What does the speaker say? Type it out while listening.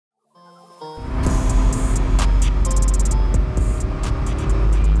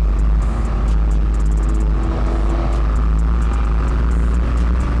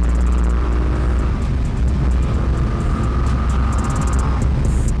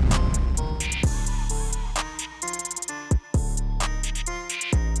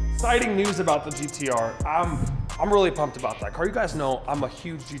exciting news about the GTR. I'm really pumped about that car. You guys know I'm a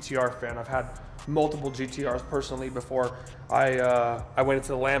huge GTR fan. I've had multiple GTRs personally before I went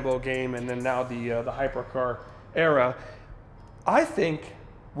into the Lambo game, and then now the Hypercar era. I think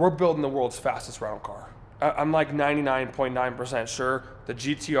we're building the world's fastest rental car. I'm like 99.9% sure the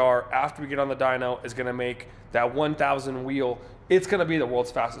GTR, after we get on the dyno, is gonna make that 1,000 wheel. It's gonna be the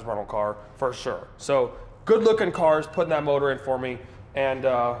world's fastest rental car for sure. So good looking cars, putting that motor in for me. And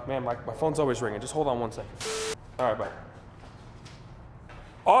man, my phone's always ringing. Just hold on 1 second. All right, bye.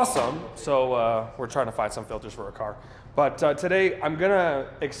 Awesome. So we're trying to find some filters for a car. But today I'm gonna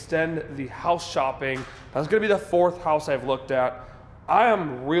extend the house shopping. That's gonna be the 4th house I've looked at. I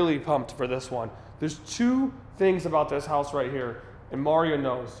am really pumped for this one. There's 2 things about this house right here, and Mario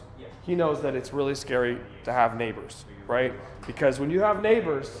knows. He knows that it's really scary to have neighbors, right? Because when you have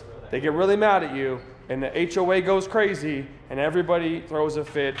neighbors, they get really mad at you, and the HOA goes crazy, and everybody throws a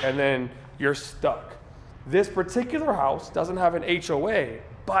fit, and then you're stuck. This particular house doesn't have an HOA,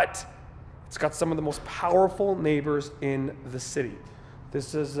 but it's got some of the most powerful neighbors in the city.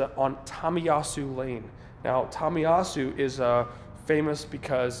 This is on Tamiyasu Lane. Now, Tamiyasu is famous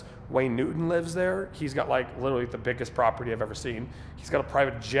because Wayne Newton lives there. He's got like literally the biggest property I've ever seen. He's got a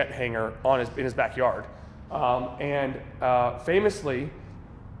private jet hangar in his backyard. Famously,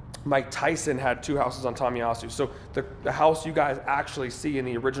 Mike Tyson had 2 houses on Tamiyasu. So the house you guys actually see in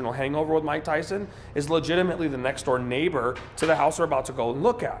the original Hangover with Mike Tyson is legitimately the next door neighbor to the house we're about to go and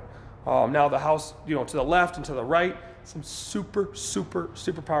look at. Now the house, you know, to the left and to the right, some super, super,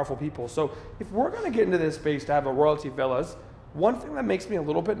 super powerful people. So if we're gonna get into this space to have a royalty villas, one thing that makes me a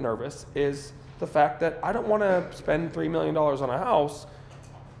little bit nervous is the fact that I don't wanna spend $3 million on a house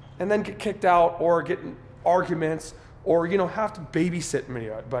and then get kicked out or get in arguments or, you know, have to babysit me,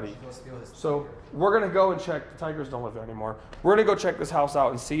 buddy. So we're gonna go and check, the Tigers don't live there anymore. We're gonna go check this house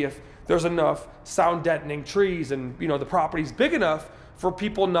out and see if there's enough sound deadening trees and, you know, the property's big enough for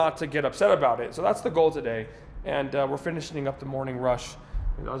people not to get upset about it. So that's the goal today. And we're finishing up the morning rush.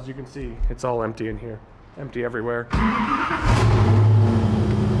 And as you can see, it's all empty in here. Empty everywhere.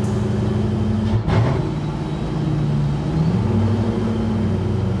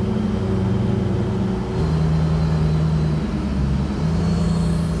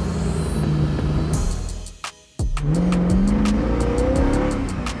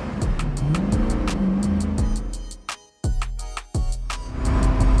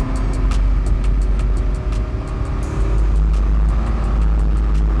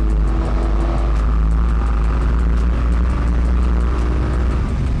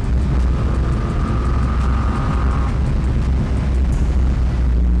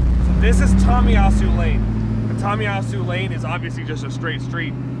 This is Tamiyasu Lane. And Tamiyasu Lane is obviously just a straight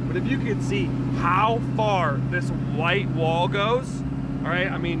street, but if you could see how far this white wall goes, all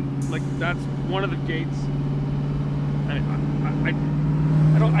right, I mean, like that's one of the gates. I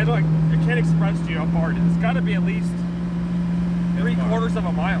can't express to you how far it is. It's got to be at least 3/4 of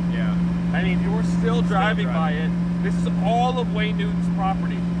a mile. Yeah. I mean, we're still driving by it. This is all of Wayne Newton's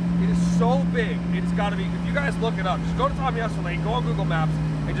property. It is so big. It's got to be. If you guys look it up, just go to Tamiyasu Lane, go on Google Maps,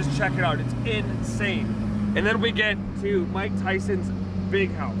 and just check it out. It's insane. And then we get to Mike Tyson's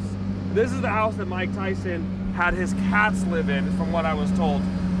big house. This is the house that Mike Tyson had his cats live in, from what I was told,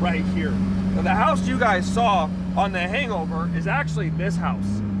 right here. Now the house you guys saw on the Hangover is actually this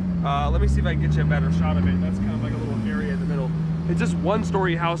house. Let me see if I can get you a better shot of it. That's kind of like a little area in the middle. It's just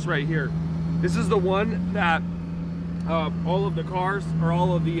 1-story house right here. This is the one that all of the cars, or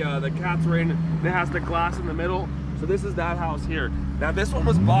all of the cats were in. It has the glass in the middle. So this is that house here. Now this one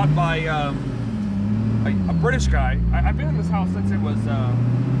was bought by a British guy. I've been in this house since it was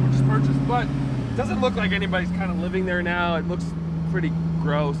just purchased, but it doesn't look like anybody's kind of living there now. It looks pretty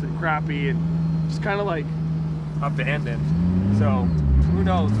gross and crappy and just kind of like abandoned. So who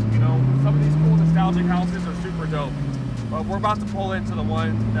knows, you know, some of these cool nostalgic houses are super dope. But we're about to pull into the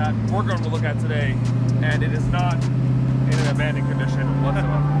one that we're going to look at today, and it is not in an abandoned condition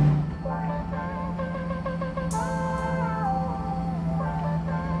whatsoever.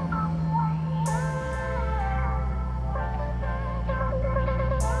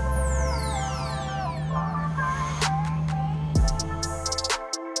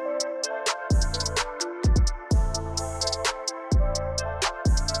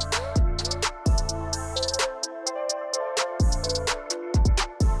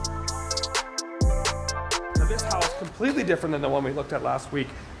 Completely different than the one we looked at last week.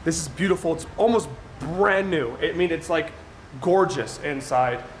 This is beautiful. It's almost brand new. I mean, it's like gorgeous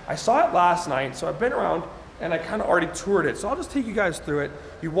inside. I saw it last night, so I've been around and I kind of already toured it. So I'll just take you guys through it.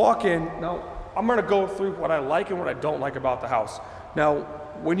 You walk in. Now, I'm gonna go through what I like and what I don't like about the house. Now,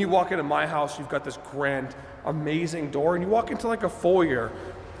 when you walk into my house, you've got this grand, amazing door, and you walk into like a foyer.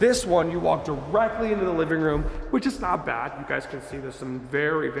 This one, you walk directly into the living room, which is not bad. You guys can see there's some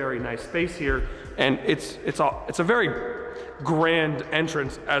very, very nice space here, and it's a very grand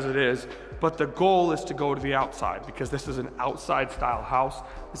entrance as it is, but the goal is to go to the outside because this is an outside style house.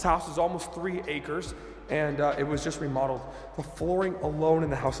 This house is almost 3 acres, and it was just remodeled. The flooring alone in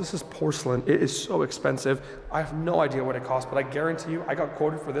the house, this is porcelain. It is so expensive. I have no idea what it costs, but I guarantee you, I got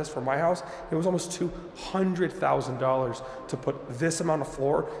quoted for this for my house. It was almost $200,000 to put this amount of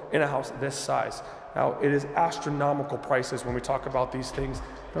floor in a house this size. Now, it is astronomical prices when we talk about these things.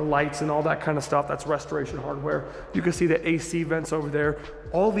 The lights and all that kind of stuff, that's restoration hardware. You can see the AC vents over there.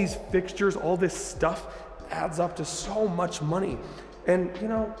 All these fixtures, all this stuff adds up to so much money. And you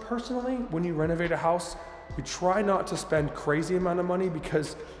know, personally, when you renovate a house, you try not to spend crazy amount of money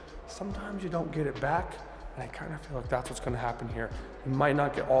because sometimes you don't get it back. And I kind of feel like that's what's gonna happen here. You might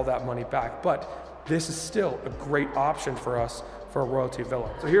not get all that money back, but this is still a great option for us for a royalty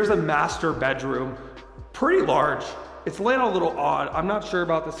villa. So here's a master bedroom, pretty large. It's laid out a little odd. I'm not sure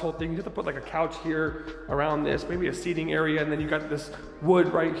about this whole thing. You have to put like a couch here around this, maybe a seating area, and then you got this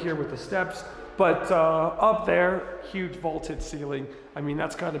wood right here with the steps. But up there, huge vaulted ceiling. I mean,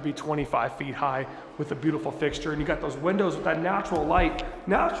 that's gotta be 25 feet high with a beautiful fixture. And you got those windows with that natural light.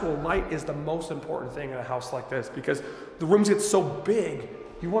 Natural light is the most important thing in a house like this because the rooms get so big,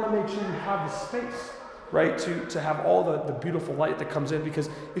 you wanna make sure you have the space, right? To have all the beautiful light that comes in, because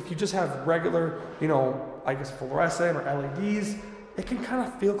if you just have regular, you know, I guess fluorescent or LEDs, it can kind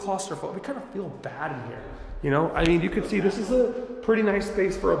of feel claustrophobic. It kind of feel bad in here. You know, I mean, you can see this is a pretty nice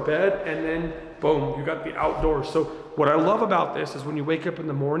space for a bed, and then boom, you got the outdoors. So what I love about this is when you wake up in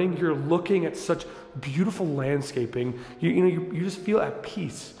the morning, you're looking at such beautiful landscaping. You just feel at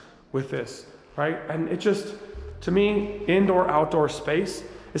peace with this, right? And it just, to me, indoor, outdoor space,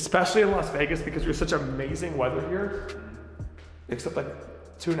 especially in Las Vegas because there's such amazing weather here, except like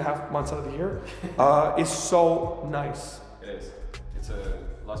 2.5 months out of the year, is so nice. It is.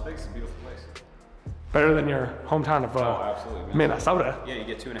 Las Vegas is a beautiful place. Better than your hometown of absolutely. Minnesota. Yeah, you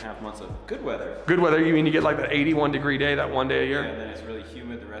get 2.5 months of good weather. Good weather, you mean you get like that 81-degree day that one day a year? Yeah, and then it's really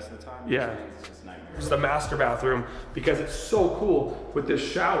humid the rest of the time. Yeah. It's just a nightmare. It's the master bathroom because it's so cool with this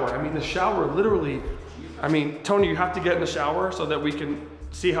shower. I mean, the shower literally, I mean, Tony, you have to get in the shower so that we can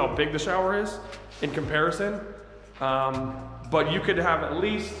see how big the shower is in comparison. But you could have at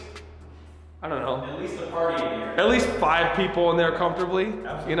least, I don't know. At least a party in here. At least 5 people in there comfortably,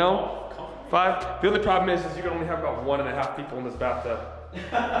 Absolutely. You know? 5. The only problem is you can only have about 1.5 people in this bathtub.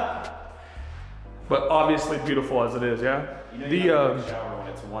 But obviously beautiful as it is, yeah? You know you have a shower when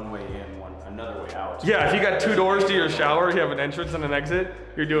it's one way in, another way out. Yeah, if you got 2 doors to your shower, you have an entrance and an exit,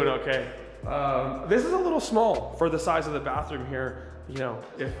 you're doing okay. This is a little small for the size of the bathroom here, you know.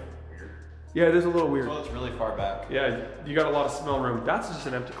 Yeah, it is a little weird. Well, it's really far back. Yeah, you got a lot of smell room. That's just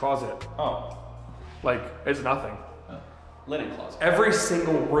an empty closet. Oh. Like, it's nothing. Linen closet. Every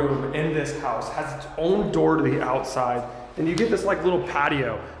single room in this house has its own door to the outside, and you get this like little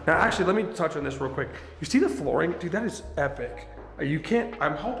patio. Now, actually, let me touch on this real quick. You see the flooring? Dude, that is epic. You can't,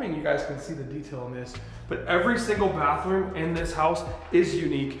 I'm hoping you guys can see the detail in this, but every single bathroom in this house is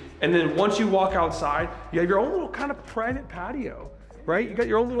unique. And then once you walk outside, you have your own little kind of private patio, right? You got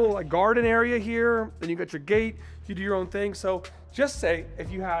your own little like garden area here, then you got your gate, you do your own thing. So just say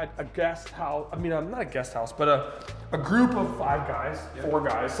if you had a guest house, I mean, not a guest house, but a group of 5 guys, 4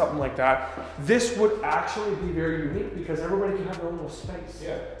 guys, something like that, this would actually be very unique because everybody can have their own little space,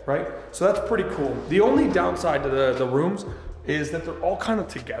 right? So that's pretty cool. The only downside to the rooms is that they're all kind of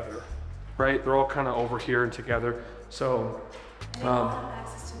together, right? They're all kind of over here and together. So they all have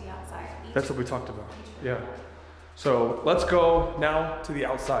access to the outside. That's what we talked about, yeah. So let's go now to the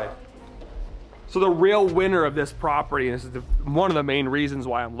outside. So the real winner of this property, and this is one of the main reasons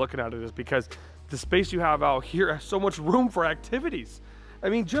why I'm looking at it, is because the space you have out here has so much room for activities. I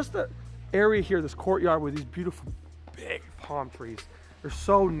mean, just the area here, this courtyard with these beautiful big palm trees, they're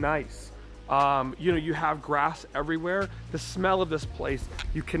so nice. You know, you have grass everywhere. The smell of this place,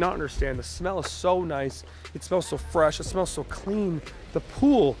 you cannot understand. The smell is so nice. It smells so fresh. It smells so clean. The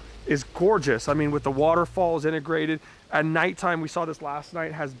pool is gorgeous. I mean, with the waterfalls integrated. At nighttime, we saw this last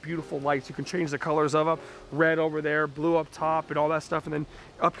night, has beautiful lights. You can change the colors of them. Red over there, blue up top, and all that stuff. And then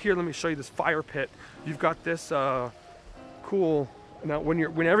up here, let me show you this fire pit. You've got this cool, now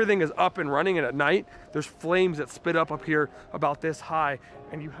when everything is up and running and at night, there's flames that spit up here about this high.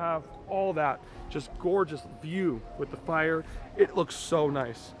 And you have all that just gorgeous view with the fire. It looks so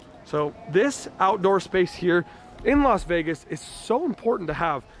nice. So this outdoor space here, in Las Vegas is so important to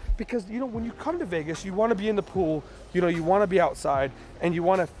have, because you know, when you come to Vegas, you want to be in the pool, you know, you want to be outside, and you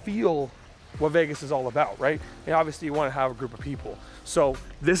want to feel what Vegas is all about, right? And obviously you want to have a group of people. So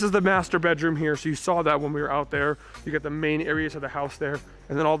this is the master bedroom here. So you saw that when we were out there. You got the main areas of the house there,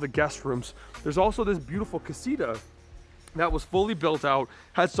 and then all the guest rooms. There's also this beautiful casita that was fully built out,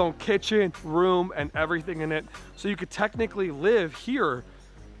 had its own kitchen, room, and everything in it. So you could technically live here,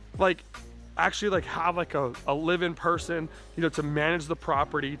 like actually like have like a live-in person, you know, to manage the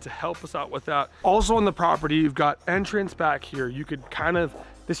property, to help us out with that. Also on the property, you've got entrance back here. You could kind of,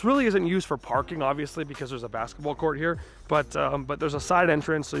 this really isn't used for parking, obviously, because there's a basketball court here, but there's a side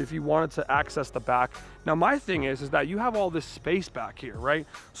entrance, so if you wanted to access the back. Now, my thing is that you have all this space back here, right?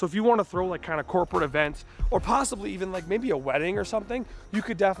 So if you want to throw like kind of corporate events, or possibly even like maybe a wedding or something, you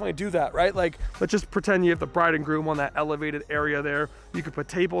could definitely do that, right? Like, let's just pretend you have the bride and groom on that elevated area there. You could put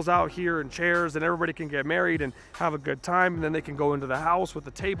tables out here and chairs, and everybody can get married and have a good time, and then they can go into the house with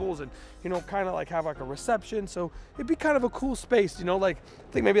the tables and, you know, kind of like have like a reception. So it'd be kind of a cool space, you know, like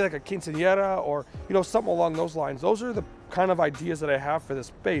I think maybe like a quinceañera or, you know, something along those lines. Those are the kind of ideas that I have for this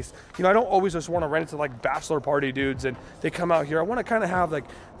space. You know, I don't always just want to rent it to like bachelor party dudes and they come out here. I want to kind of have like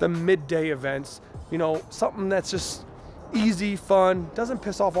the midday events, you know, something that's just easy, fun, doesn't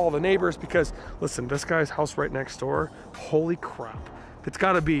piss off all the neighbors, because listen, this guy's house right next door, holy crap, it's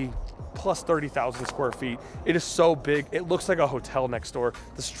got to be plus 30,000 square feet. It is so big. It looks like a hotel next door.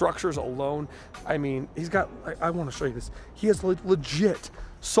 The structures alone, I mean, he's got, I want to show you this. He has legit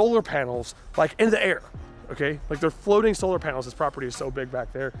solar panels like in the air. Okay, like they're floating solar panels. This property is so big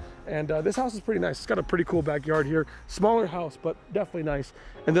back there. And this house is pretty nice. It's got a pretty cool backyard here. Smaller house, but definitely nice.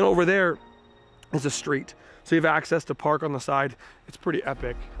 And then over there is a street. So you have access to park on the side. It's pretty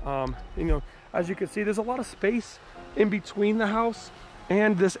epic. You know, as you can see, there's a lot of space in between the house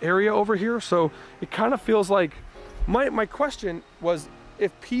and this area over here. So it kind of feels like, my question was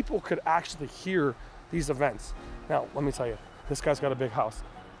if people could actually hear these events. Now, let me tell you, this guy's got a big house.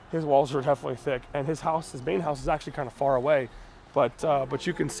 His walls are definitely thick, and his main house is actually kind of far away, but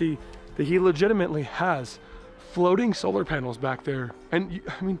you can see that he legitimately has floating solar panels back there. And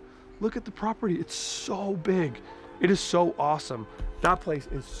I mean, look at the property. It's so big. It is so awesome. That place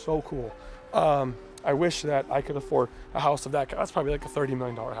is so cool. I wish that I could afford a house of that. That's probably like a $30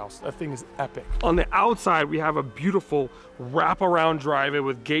 million house. That thing is epic. On the outside, we have a beautiful wraparound driveway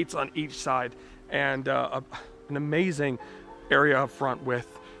with gates on each side, and an amazing area up front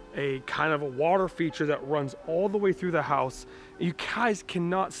with a kind of a water feature that runs all the way through the house. You guys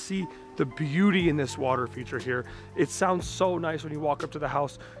cannot see the beauty in this water feature here. It sounds so nice when you walk up to the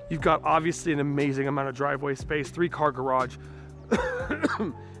house. You've got obviously an amazing amount of driveway space, 3-car garage.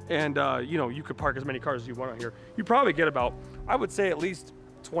 And you know, you could park as many cars as you want out here. You probably get about, I would say, at least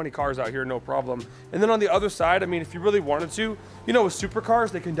 20 cars out here, no problem. And then on the other side, I mean, if you really wanted to, you know, with supercars,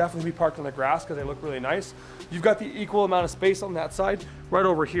 they can definitely be parked on the grass because they look really nice. You've got the equal amount of space on that side right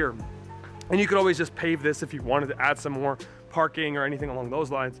over here. And you could always just pave this if you wanted to add some more parking or anything along those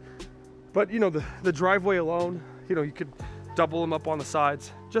lines. But you know, the driveway alone, you know, you could double them up on the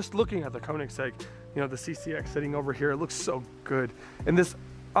sides. Just looking at the Koenigsegg, you know, the CCX sitting over here, it looks so good. And this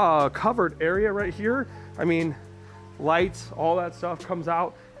covered area right here, I mean, lights, all that stuff comes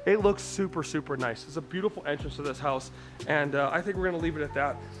out. It looks super, super nice. It's a beautiful entrance to this house, and I think we're gonna leave it at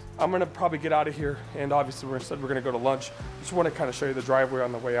that. I'm gonna probably get out of here, and obviously we're gonna go to lunch. Just wanna kind of show you the driveway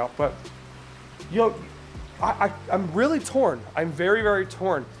on the way out. But, you know, I'm really torn. I'm very, very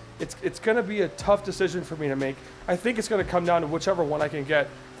torn. It's gonna be a tough decision for me to make. I think it's gonna come down to whichever one I can get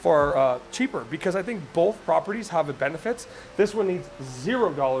for cheaper, because I think both properties have the benefits. This one needs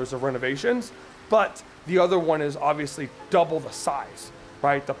 $0 of renovations, but the other one is obviously double the size,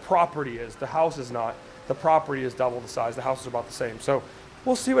 right? The property is, the house is not. The property is double the size. The house is about the same. So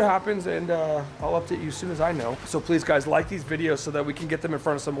we'll see what happens, and I'll update you as soon as I know. So please, guys, like these videos so that we can get them in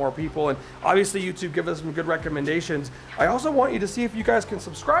front of some more people. And obviously, YouTube, give us some good recommendations. I also want you to see if you guys can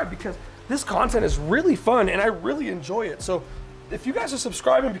subscribe, because this content is really fun and I really enjoy it. So if you guys are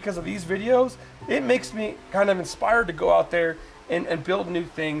subscribing because of these videos, it makes me kind of inspired to go out there and build new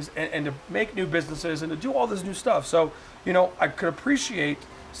things and to make new businesses and to do all this new stuff. So, you know, I could appreciate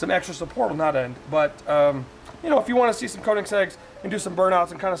some extra support on that end. But, you know, if you want to see some Koenigsegg's and do some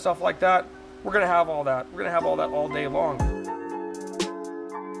burnouts and kind of stuff like that, we're going to have all that. We're going to have all that all day long.